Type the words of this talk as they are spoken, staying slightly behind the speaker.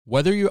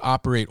Whether you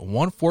operate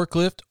one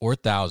forklift or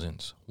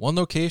thousands, one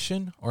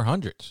location or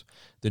hundreds,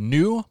 the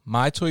new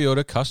My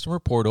Toyota customer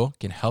portal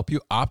can help you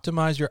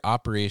optimize your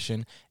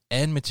operation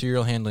and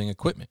material handling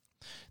equipment.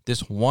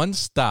 This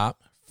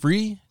one-stop,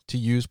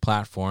 free-to-use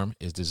platform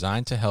is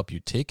designed to help you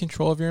take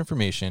control of your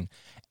information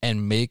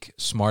and make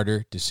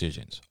smarter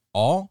decisions,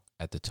 all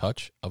at the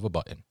touch of a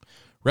button.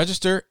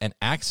 Register and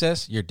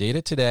access your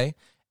data today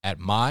at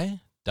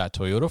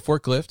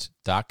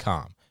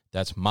my.toyotaforklift.com.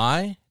 That's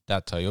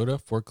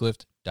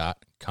my.toyotaforklift.com.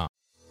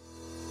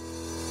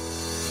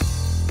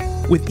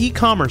 With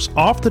e-commerce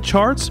off the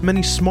charts,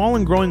 many small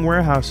and growing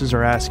warehouses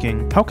are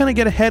asking, how can I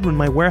get ahead when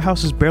my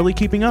warehouse is barely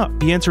keeping up?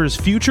 The answer is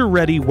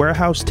future-ready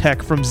warehouse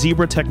tech from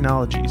Zebra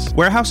Technologies.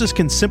 Warehouses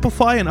can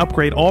simplify and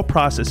upgrade all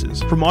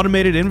processes, from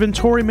automated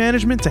inventory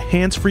management to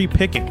hands-free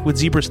picking, with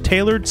Zebra's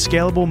tailored,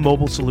 scalable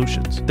mobile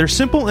solutions. They're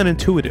simple and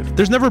intuitive.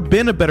 There's never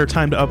been a better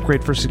time to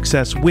upgrade for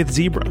success with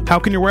Zebra. How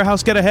can your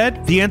warehouse get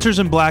ahead? The answer's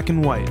in black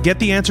and white. Get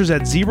the answers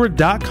at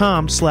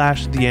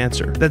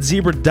zebra.com/theanswer. That's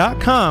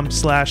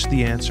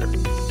zebra.com/theanswer.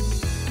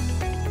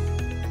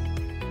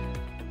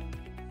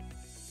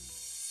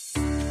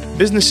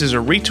 Businesses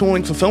are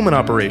retooling fulfillment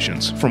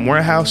operations, from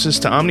warehouses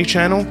to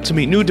omnichannel, to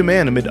meet new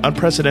demand amid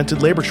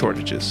unprecedented labor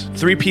shortages.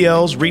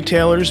 3PLs,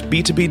 retailers,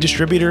 B2B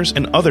distributors,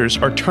 and others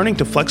are turning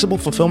to flexible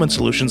fulfillment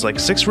solutions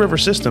like 6 River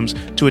Systems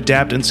to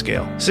adapt and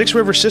scale. 6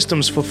 River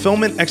Systems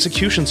Fulfillment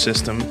Execution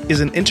System is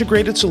an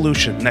integrated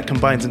solution that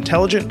combines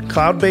intelligent,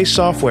 cloud-based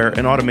software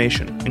and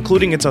automation,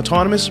 including its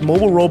autonomous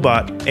mobile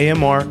robot,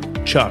 AMR,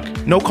 Chuck.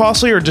 No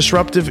costly or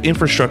disruptive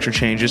infrastructure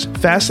changes,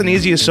 fast and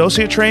easy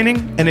associate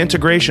training, and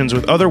integrations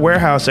with other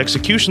warehouse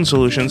execution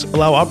solutions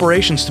allow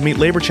operations to meet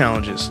labor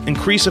challenges,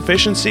 increase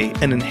efficiency,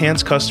 and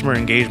enhance customer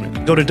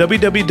engagement. Go to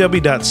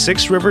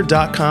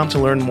www.6river.com to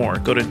learn more.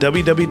 Go to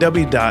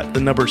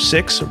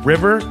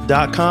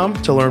www.6river.com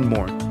to learn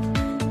more.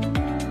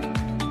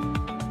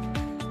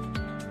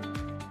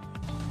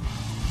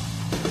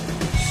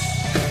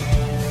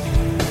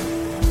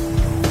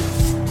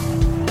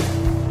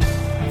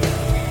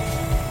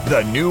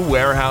 The New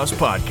Warehouse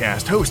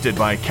Podcast, hosted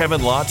by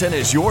Kevin Lawton,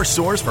 is your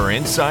source for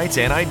insights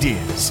and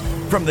ideas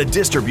from the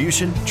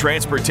distribution,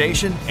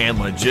 transportation, and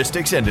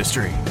logistics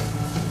industry.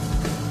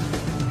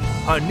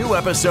 A new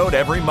episode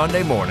every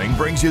Monday morning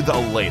brings you the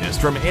latest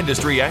from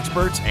industry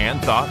experts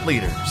and thought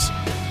leaders.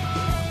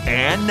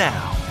 And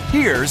now,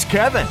 here's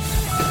Kevin.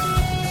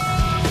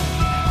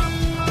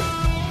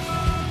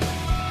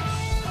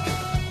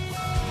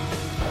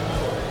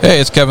 Hey,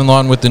 it's Kevin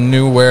Lawton with the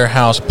New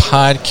Warehouse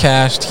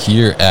Podcast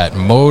here at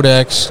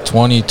MODEX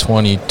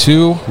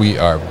 2022. We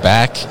are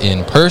back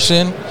in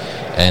person,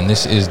 and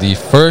this is the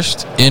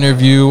first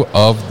interview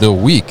of the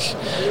week.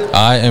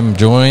 I am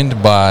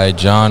joined by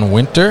John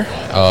Winter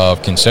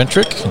of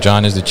Concentric.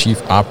 John is the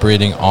Chief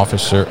Operating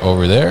Officer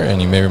over there,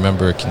 and you may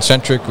remember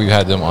Concentric. We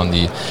had them on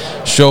the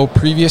show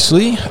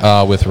previously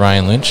with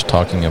Ryan Lynch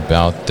talking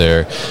about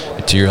their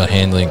material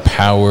handling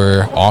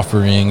power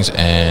offerings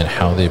and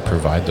how they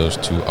provide those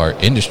to our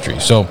industry.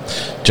 So,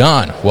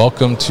 John,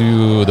 welcome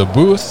to the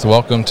booth.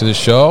 Welcome to the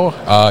show.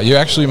 You're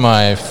actually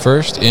my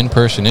first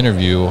in-person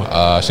interview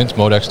since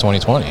MODEX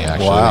 2020,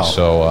 actually. Wow.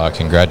 So,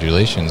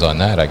 congratulations on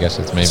that. I guess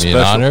it's maybe Special.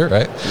 an honor,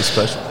 right? It's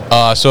special.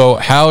 So,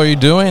 how are you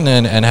doing,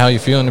 and how are you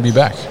feeling to be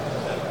back?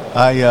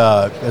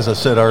 As I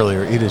said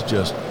earlier, it is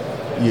just,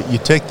 you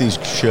take these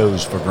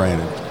shows for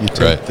granted. You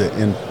take the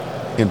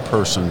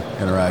in-person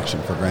interaction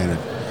for granted.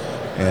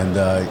 And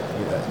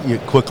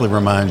it quickly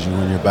reminds you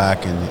when you're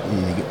back, and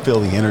you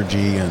feel the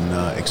energy and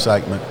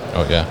excitement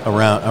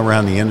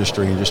around the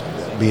industry and just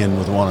being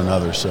with one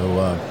another.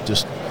 So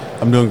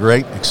I'm doing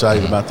great,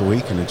 excited about the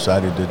week, and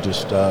excited to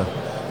just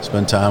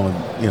spend time with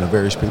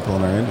various people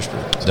in our industry.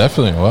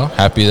 Definitely. Well,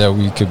 happy that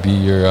we could be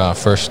your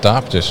first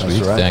stop this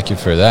week. Right. Thank you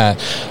for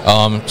that.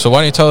 So why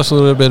don't you tell us a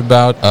little bit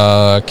about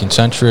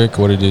Concentric,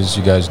 what it is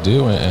you guys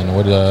do, and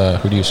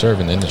who do you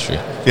serve in the industry?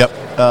 Yep.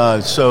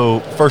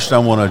 So first I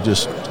want to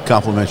just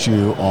compliment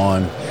you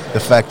on the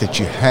fact that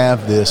you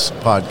have this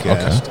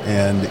podcast,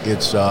 and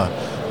it's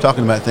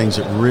talking about things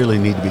that really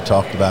need to be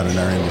talked about in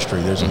our industry.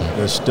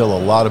 There's still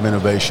a lot of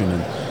innovation,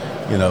 and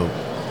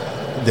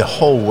the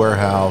whole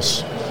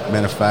warehouse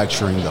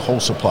manufacturing, the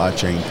whole supply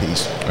chain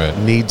piece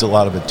needs a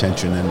lot of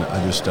attention, and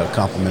I just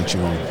compliment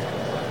you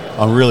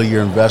on really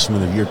your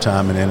investment of your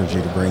time and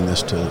energy to bring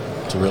this to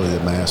really the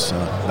mass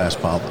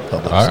public.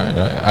 All right.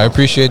 I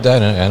appreciate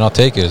that, and I'll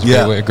take it. It's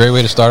a great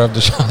way to start off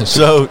the show.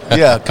 So,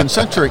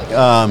 Concentric,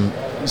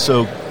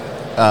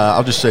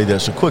 I'll just say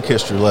this, a quick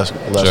history lesson.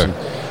 Sure.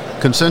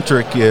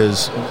 Concentric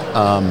is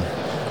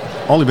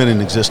only been in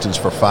existence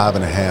for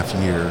 5.5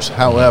 years.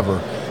 However,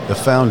 the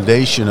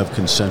foundation of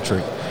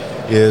Concentric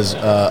is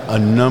a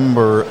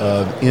number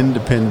of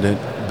independent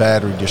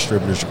battery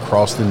distributors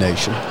across the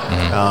nation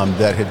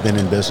that had been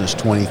in business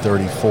 20,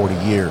 30, 40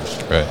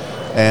 years. Right.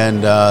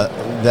 And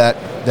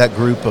that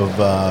group of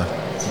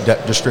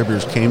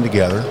distributors came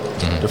together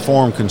to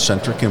form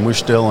Concentric, and we're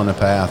still on a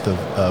path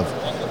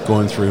of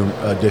going through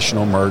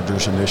additional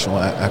mergers, additional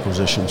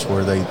acquisitions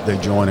where they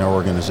join our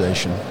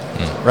organization.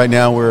 Right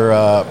now we're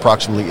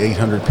approximately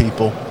 800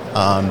 people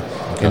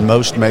in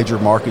most major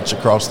markets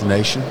across the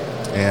nation.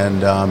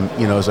 And,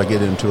 as I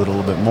get into it a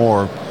little bit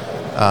more,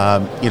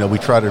 we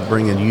try to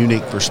bring a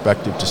unique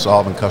perspective to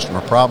solving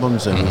customer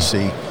problems, and we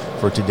see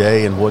for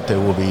today and what they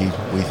will be,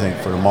 we think,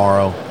 for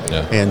tomorrow.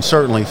 Yeah. And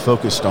certainly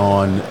focused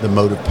on the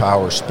motive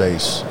power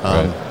space,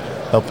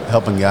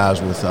 helping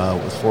guys with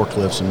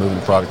forklifts and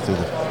moving product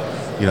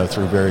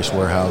through various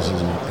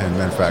warehouses and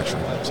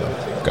manufacturing. So.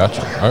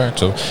 Gotcha. All right.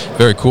 So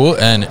very cool.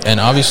 And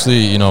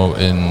obviously, in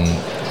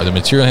the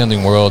material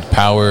handling world,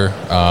 power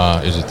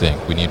is a thing.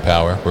 We need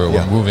power.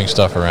 We're moving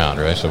stuff around,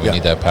 right? So we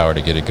need that power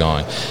to get it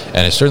going.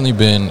 And it's certainly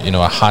been,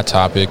 a hot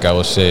topic. I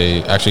will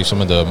say, actually,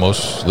 some of the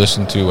most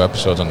listened to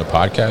episodes on the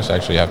podcast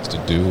actually have to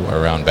do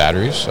around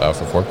batteries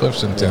for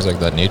forklifts and things like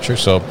that nature.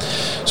 So,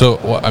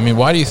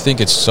 why do you think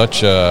it's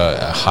such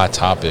a hot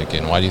topic,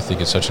 and why do you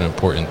think it's such an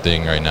important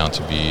thing right now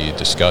to be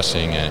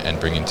discussing and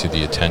bringing to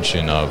the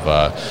attention of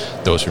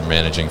those who are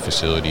managing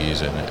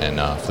facilities and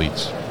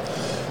fleets?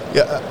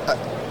 Yeah.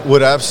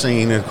 What I've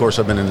seen, and of course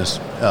I've been in this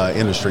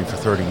industry for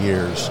 30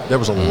 years, there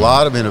was a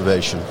lot of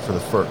innovation for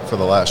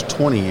the last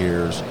 20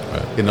 years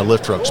in the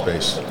lift truck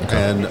space. Okay.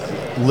 And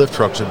lift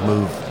trucks have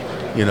moved,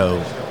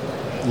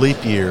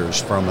 leap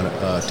years from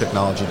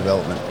technology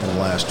development in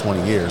the last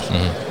 20 years.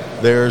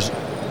 There's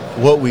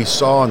what we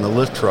saw in the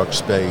lift truck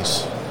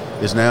space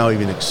is now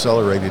even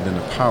accelerated in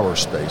the power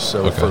space.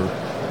 So for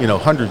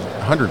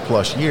 100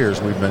 plus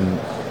years we've been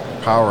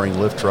powering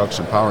lift trucks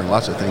and powering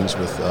lots of things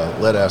with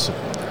lead acid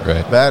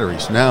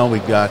batteries. Now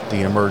we've got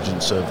the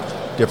emergence of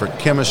different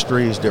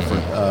chemistries,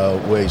 different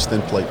ways,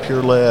 thin plate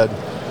pure lead,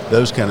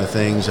 those kind of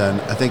things. And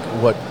I think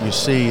what you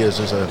see is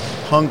a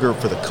hunger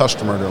for the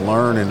customer to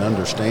learn and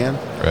understand.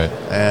 Right.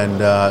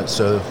 And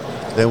so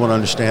they want to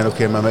understand,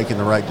 okay, am I making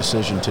the right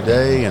decision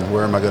today, and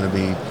where am I going to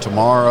be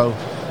tomorrow?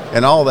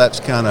 And all that's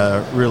kind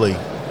of really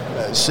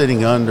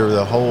sitting under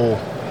the whole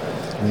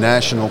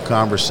national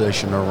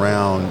conversation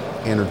around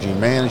energy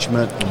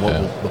management and what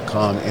will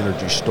become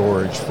energy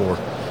storage for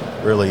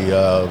really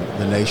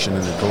the nation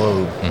and the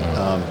globe,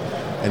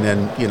 and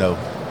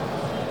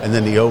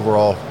then the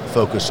overall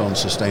focus on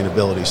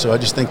sustainability. So I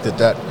just think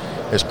that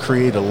has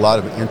created a lot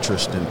of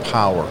interest in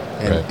power,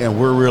 and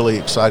we're really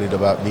excited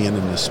about being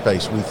in this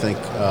space. We think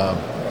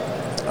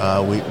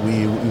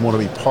we want to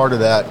be part of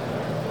that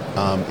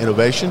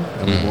innovation,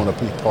 and we want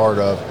to be part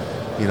of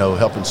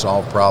helping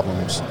solve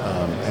problems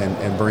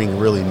and bring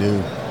really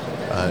new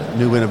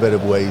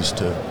innovative ways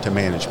to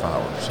manage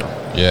power. So.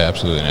 Yeah,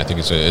 absolutely, and I think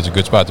it's a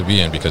good spot to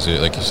be in because,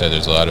 like you said,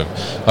 there's a lot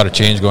of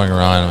change going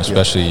around.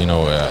 Especially,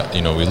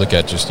 we look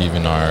at just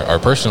even our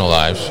personal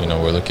lives.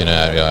 We're looking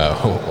at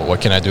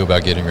what can I do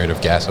about getting rid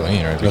of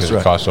gasoline, right? Because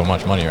it costs so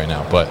much money right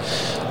now. But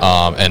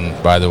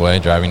and by the way,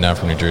 driving down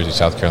from New Jersey,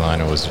 South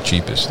Carolina was the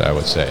cheapest, I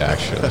would say,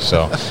 actually.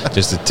 So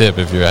just a tip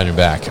if you're heading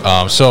back.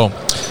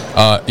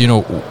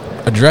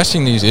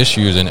 Addressing these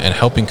issues and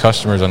helping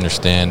customers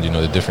understand,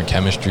 the different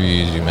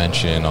chemistries you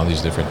mentioned, all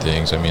these different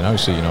things. I mean,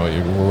 obviously,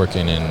 we're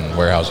working in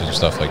warehouses and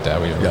stuff like that.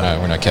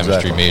 We're not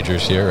chemistry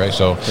majors here, right?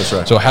 So,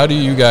 so how do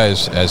you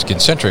guys, as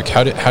Concentric,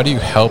 how do you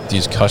help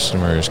these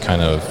customers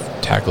kind of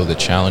tackle the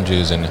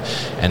challenges and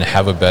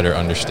have a better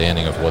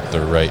understanding of what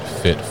the right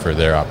fit for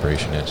their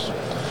operation is?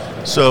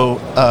 So,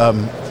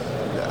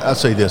 I'll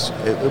say this: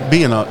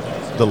 being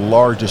the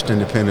largest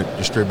independent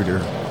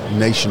distributor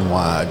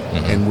nationwide,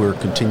 and we're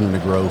continuing to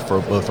grow for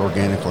both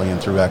organically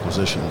and through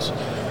acquisitions.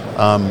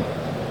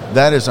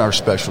 That is our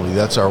specialty.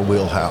 That's our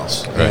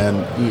wheelhouse. Right.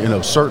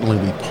 And certainly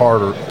we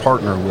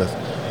partner with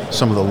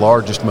some of the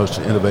largest, most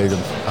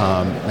innovative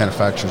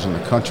manufacturers in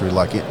the country,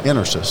 like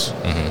Intersys.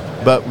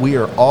 But we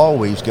are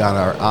always got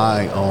our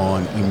eye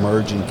on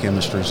emerging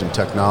chemistries and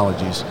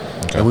technologies,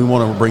 and we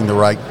want to bring the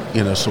right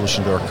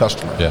solution to our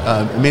customer.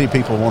 Many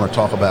people want to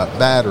talk about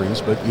batteries,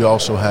 but you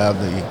also have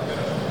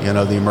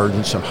the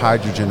emergence of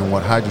hydrogen and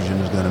what hydrogen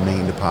is going to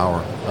mean to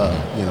power,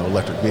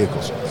 electric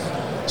vehicles.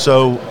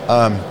 So,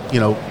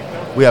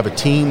 we have a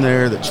team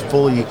there that's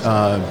fully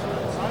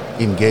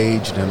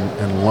engaged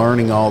in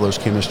learning all those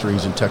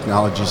chemistries and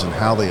technologies and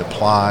how they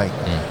apply,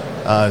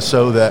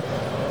 so that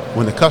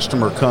when the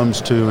customer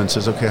comes to and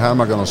says, okay, how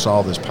am I going to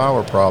solve this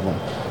power problem?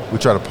 We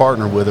try to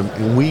partner with them,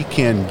 and we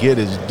can get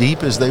as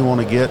deep as they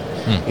want to get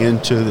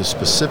into the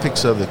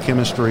specifics of the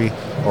chemistry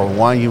or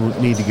why you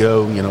need to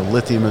go.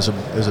 Lithium is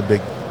a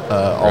big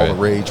all the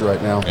rage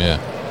right now.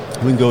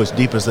 We can go as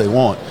deep as they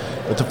want.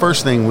 But the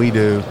first thing we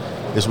do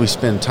is we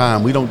spend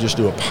time. We don't just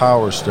do a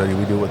power study.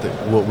 We do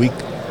what we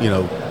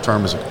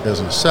term as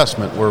an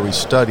assessment, where we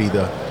study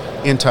the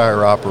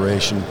entire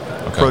operation,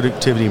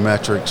 productivity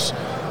metrics,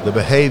 the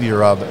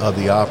behavior of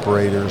the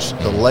operators,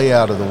 the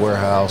layout of the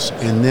warehouse,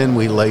 and then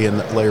we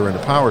layer in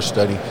a power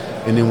study,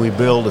 and then we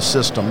build a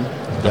system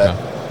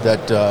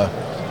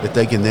that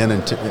they can then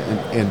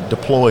and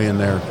deploy in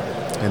their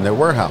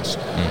warehouse.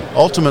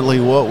 Ultimately,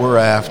 what we're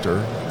after,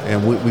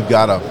 and we've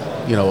got a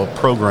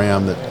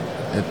program that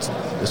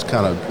this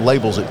kind of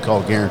labels it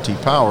called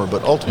guaranteed power,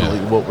 but ultimately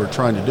what we're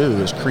trying to do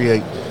is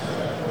create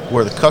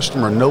where the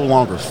customer no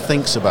longer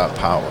thinks about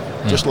power.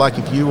 Just like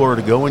if you were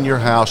to go in your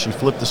house, you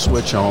flip the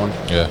switch on,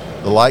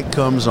 the light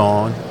comes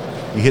on,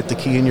 you hit the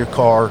key in your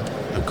car,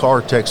 the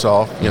car takes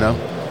off,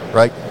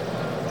 right?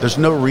 There's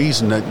no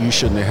reason that you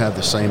shouldn't have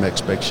the same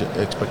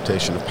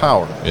expectation of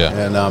power.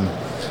 And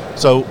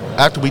so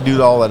after we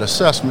do all that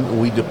assessment,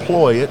 we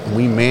deploy it and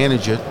we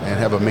manage it and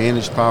have a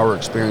managed power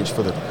experience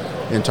for the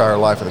entire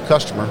life of the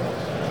customer,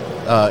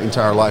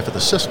 entire life of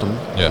the system.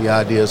 The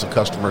idea is a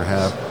customer to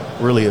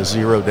have really a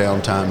zero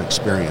downtime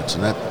experience,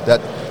 and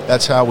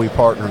that's how we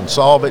partner and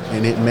solve it.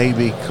 And it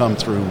may come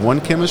through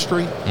one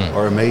chemistry,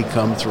 or it may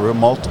come through a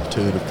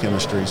multitude of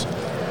chemistries,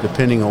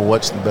 depending on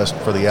what's the best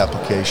for the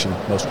application,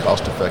 most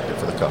cost effective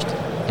for the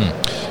customer.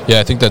 Yeah,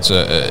 I think that's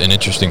an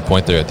interesting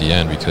point there at the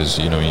end, because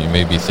you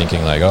may be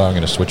thinking like, oh, I'm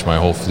going to switch my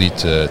whole fleet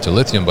to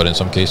lithium, but in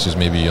some cases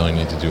maybe you only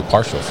need to do a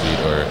partial fleet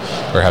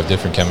or have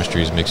different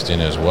chemistries mixed in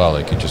as well,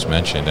 like you just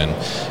mentioned.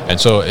 And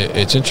so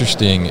it's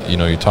interesting,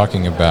 you're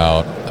talking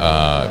about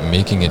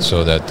making it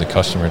so that the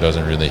customer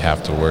doesn't really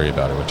have to worry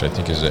about it, which I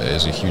think is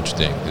a huge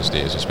thing these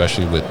days,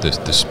 especially with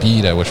the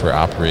speed at which we're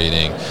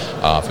operating.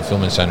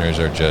 Fulfillment centers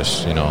are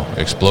just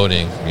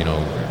exploding,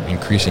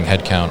 increasing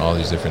headcount, all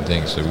these different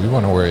things. So we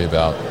want to worry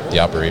about the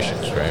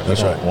operations, right? We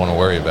don't want to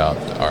worry about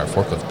our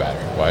forklift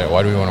battery.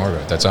 Why do we want to worry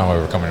about it? That's not why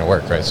we're coming to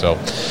work, right? So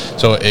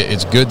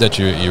it's good that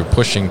you're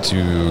pushing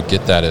to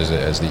get that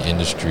as the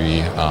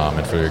industry,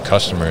 and for your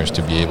customers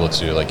to be able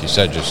to, like you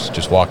said,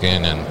 just walk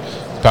in and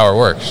the power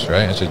works,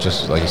 right? So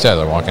just like you said,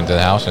 they walk into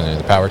the house and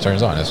the power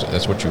turns on.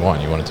 That's what you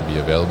want. You want it to be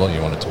available. You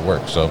want it to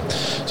work. So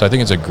I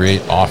think it's a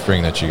great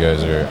offering that you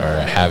guys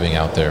are having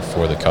out there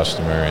for the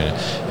customer,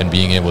 and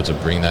being able to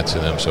bring that to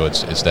them. So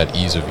it's that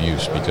ease of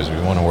use, because we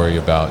want to worry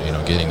about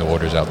getting the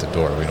orders out the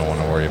door. We don't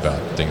want to worry about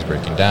things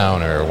breaking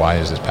down, or why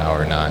is this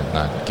power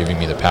not giving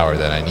me the power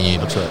that I need?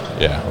 That's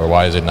right. Yeah, or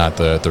why is it not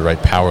the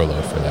right power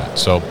load for that?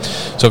 So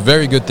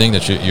very good thing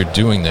that you're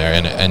doing there.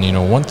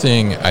 And one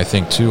thing I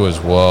think too as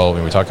well,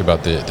 when we talk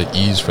about the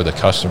ease for the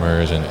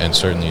customers and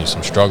certainly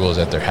some struggles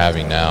that they're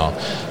having now,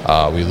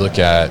 we look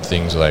at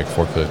things like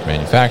forklift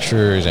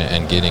manufacturers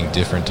and getting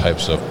different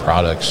types of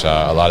products.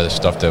 A lot of the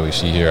stuff that we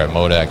see here at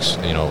MODEX,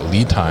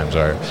 lead times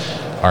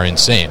are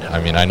insane.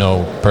 I mean, I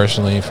know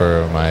personally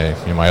for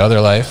my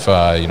other life,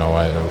 I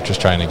was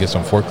just trying to get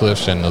some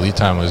forklifts, and the lead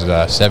time was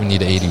 70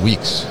 to 80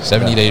 weeks.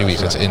 70 to 80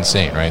 weeks. That's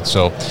insane, right?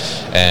 So,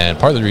 and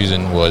part of the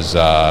reason was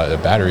the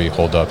battery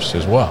holdups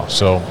as well.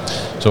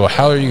 So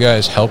how are you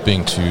guys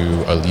helping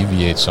to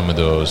alleviate some of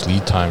those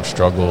lead time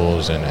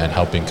struggles and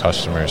helping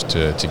customers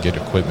to get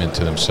equipment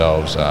to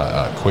themselves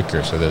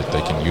quicker so that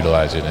they can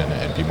utilize it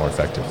and be more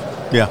effective?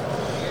 Yeah.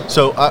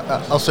 So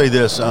I'll say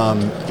this.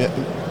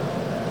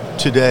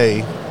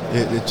 Today,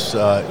 it's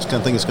kind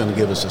of thing it's going to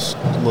give us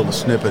a little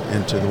snippet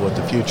into what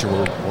the future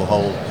will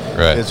hold.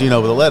 Right. As with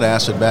a lead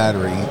acid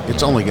battery,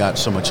 it's only got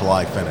so much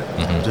life in it.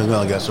 It's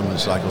only got so many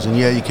cycles. And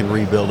you can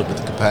rebuild it, but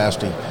the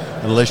capacity,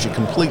 unless you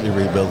completely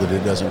rebuild it,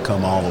 it doesn't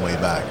come all the way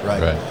back,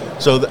 right?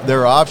 So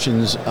there are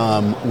options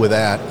with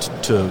that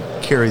to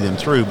carry them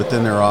through, but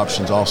then there are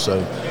options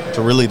also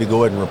to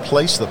go ahead and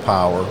replace the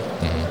power,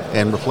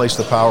 and replace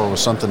the power with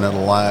something that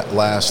will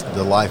last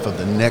the life of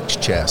the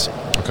next chassis.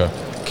 Okay.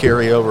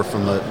 Carry over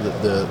from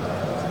the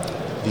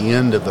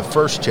end of the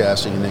first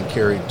chassis and then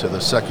carry to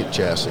the second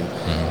chassis,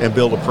 and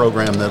build a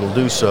program that'll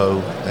do so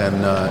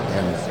and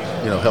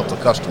help the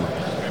customer.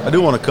 I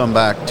do want to come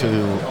back to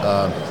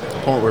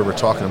the point where we're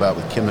talking about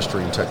with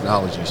chemistry and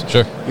technologies.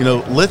 Sure.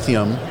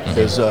 Lithium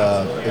is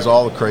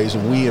all the craze,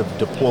 and we have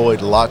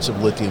deployed lots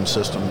of lithium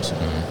systems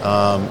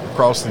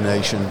across the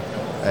nation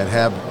and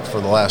have for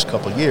the last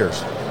couple of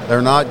years.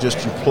 They're not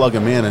just you plug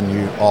them in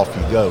and off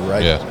you go,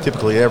 right? Yeah.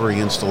 Typically, every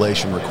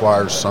installation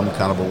requires some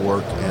kind of a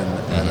work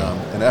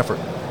and effort.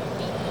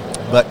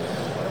 But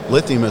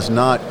lithium is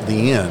not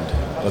the end,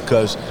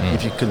 because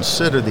if you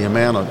consider the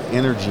amount of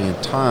energy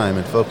and time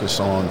and focus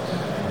on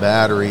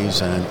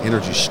batteries and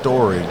energy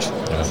storage,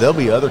 there'll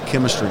be other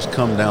chemistries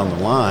come down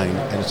the line,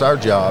 and it's our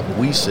job,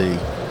 we see,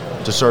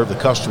 to serve the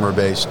customer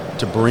base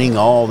to bring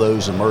all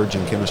those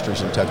emerging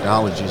chemistries and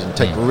technologies and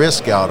take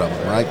risk out of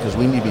them, right? Because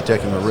we need to be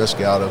taking the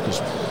risk out of,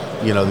 because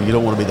you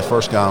don't want to be the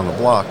first guy on the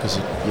block, because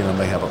it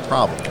may have a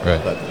problem.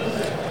 Right. But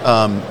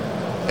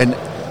and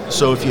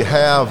so if you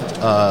have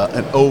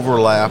an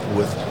overlap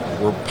with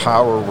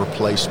power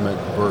replacement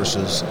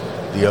versus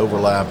the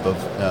overlap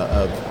of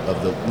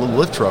the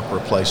lift truck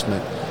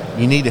replacement,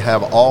 you need to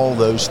have all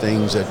those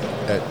things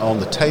on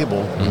the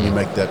table when you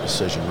make that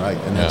decision, right?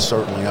 And that's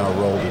certainly our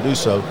role to do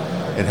so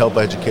and help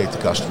educate the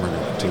customer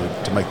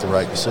to make the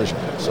right decision.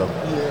 So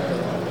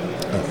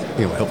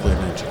anyway, hopefully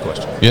that answered your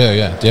question.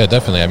 Yeah,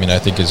 definitely. I mean, I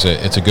think it's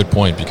a good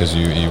point because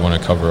you want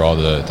to cover all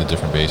the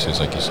different bases,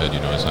 like you said.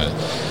 It's not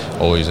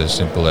always as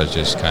simple as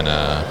just kind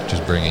of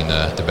just bringing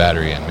the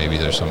battery in. Maybe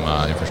there's some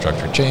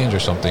infrastructure change or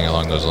something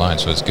along those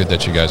lines. So it's good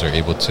that you guys are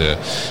able to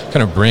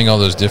kind of bring all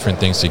those different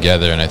things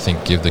together, and I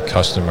think give the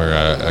customer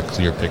a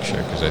clear picture.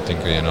 Because I think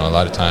a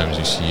lot of times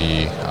you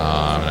see,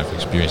 and I've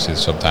experienced it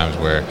sometimes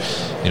where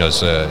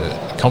it's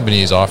a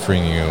company is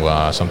offering you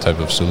some type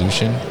of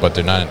solution, but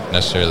they're not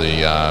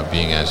necessarily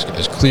being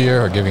as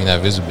clear or giving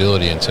that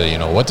visibility into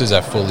what does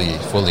that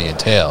fully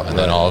entail, and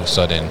then all of a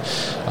sudden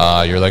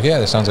you're like, yeah,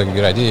 that sounds like a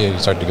good idea. You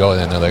start to go, and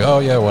then they're like, oh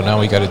yeah, well now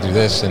we got to do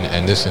this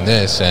and this and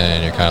this,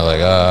 and you're kind of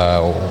like,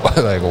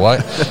 like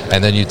what?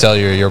 And then you tell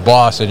your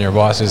boss, and your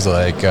boss is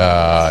like,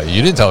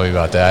 you didn't tell me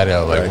about that. And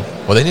I'm like,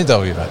 well, they didn't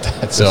tell me about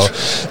that.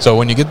 So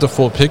when you get the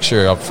full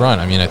picture up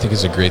front, I mean, I think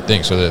it's a great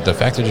thing. So the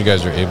fact that you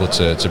guys are able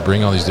to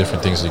bring all these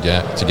different things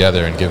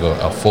together and give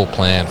a full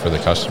plan for the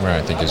customer,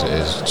 I think is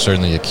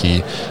certainly a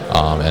key,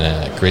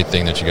 and a great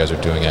thing that you guys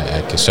are doing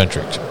at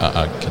Concentric.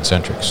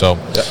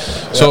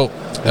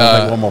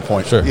 Make one more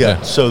point. Sure.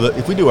 Yeah. So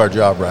if we do our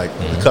job right,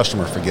 the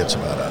customer forgets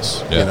about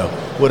us. Yeah.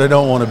 What I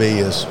don't want to be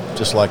is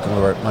just like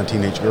one of my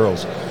teenage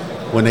girls.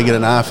 When they get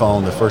an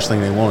iPhone, the first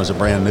thing they want is a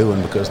brand new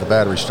one because the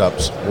battery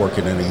stops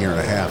working in a year and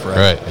a half, right?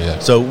 Right. Yeah.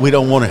 So we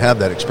don't want to have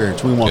that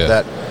experience. We want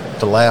that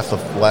to last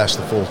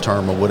the full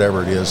term of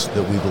whatever it is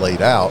that we've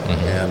laid out,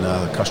 and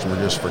the customer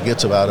just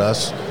forgets about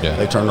us. Yeah.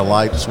 They turn the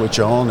light switch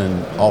on,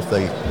 and off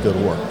they go to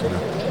work.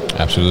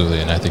 Absolutely,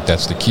 and I think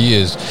that's the key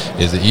is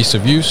the ease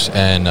of use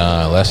and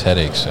less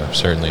headaches,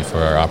 certainly for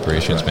our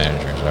operations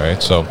managers. All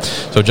right, so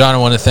John, I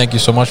want to thank you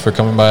so much for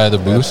coming by the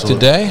booth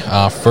today.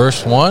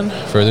 First one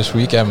for this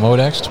week at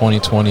MODEX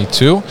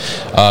 2022.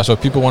 So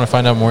if people want to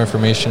find out more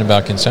information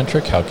about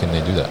Concentric, how can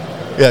they do that?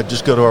 Yeah,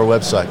 just go to our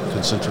website,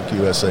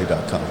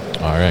 concentricusa.com.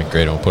 All right,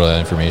 great. And we'll put all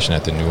that information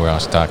at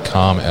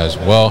thenewwarehouse.com as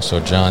well. So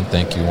John,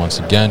 thank you once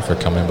again for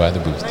coming by the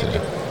booth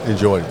today.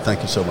 Enjoyed it.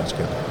 Thank you so much,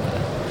 Kevin.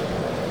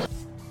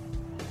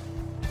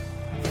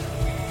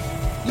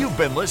 You've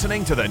been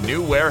listening to the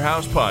New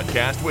Warehouse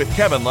Podcast with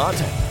Kevin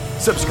Lawton.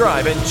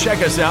 Subscribe and check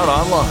us out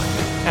online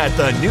at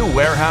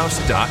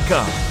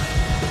thenewwarehouse.com.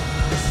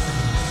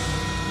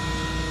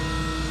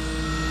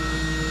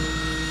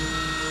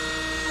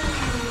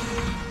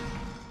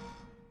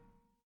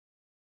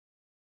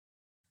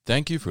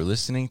 Thank you for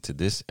listening to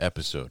this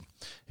episode.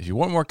 If you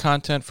want more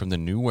content from the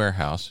New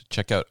Warehouse,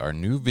 check out our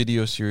new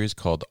video series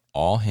called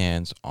All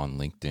Hands on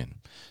LinkedIn.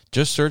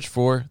 Just search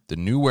for the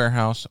New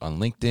Warehouse on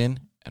LinkedIn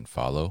and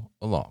follow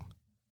along.